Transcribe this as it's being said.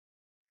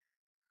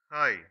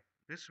Hi,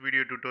 this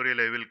video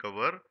tutorial I will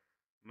cover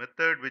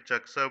method which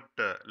accept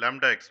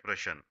lambda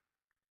expression.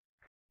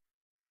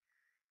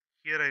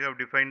 Here I have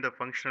defined the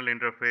functional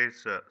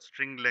interface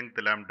string length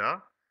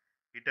lambda.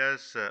 It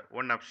has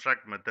one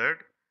abstract method.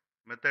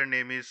 Method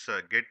name is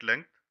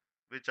getLength,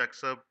 which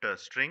accept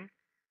string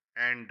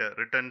and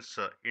returns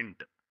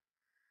int.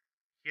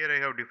 Here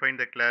I have defined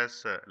the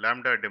class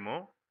lambda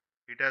demo.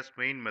 It has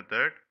main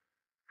method.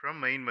 From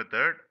main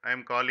method I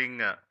am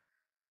calling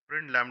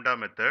print lambda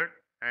method,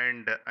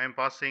 and I am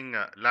passing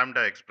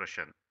lambda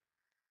expression.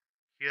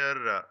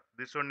 Here,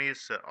 this one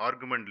is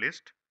argument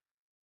list,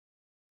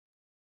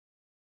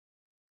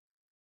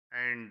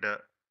 and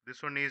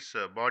this one is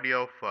body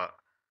of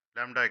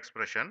lambda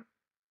expression,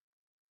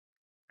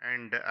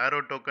 and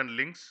arrow token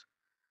links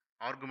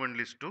argument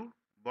list to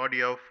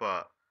body of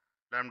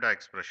lambda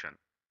expression.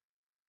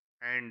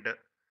 And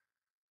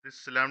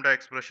this lambda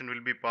expression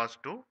will be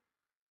passed to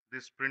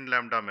this print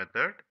lambda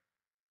method,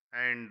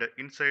 and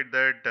inside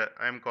that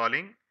I am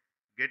calling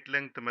get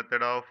length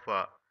method of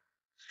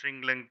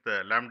string length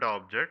lambda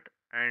object,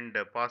 and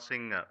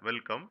passing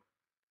welcome,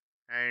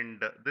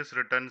 and this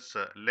returns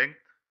length,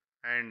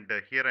 and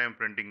here I am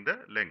printing the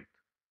length.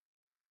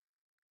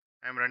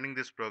 I am running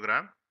this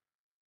program,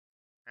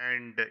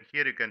 and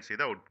here you can see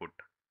the output.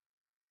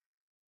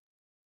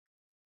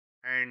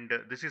 And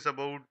this is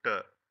about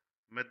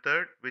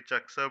method which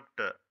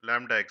accept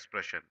lambda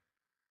expression.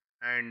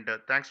 And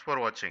thanks for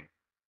watching.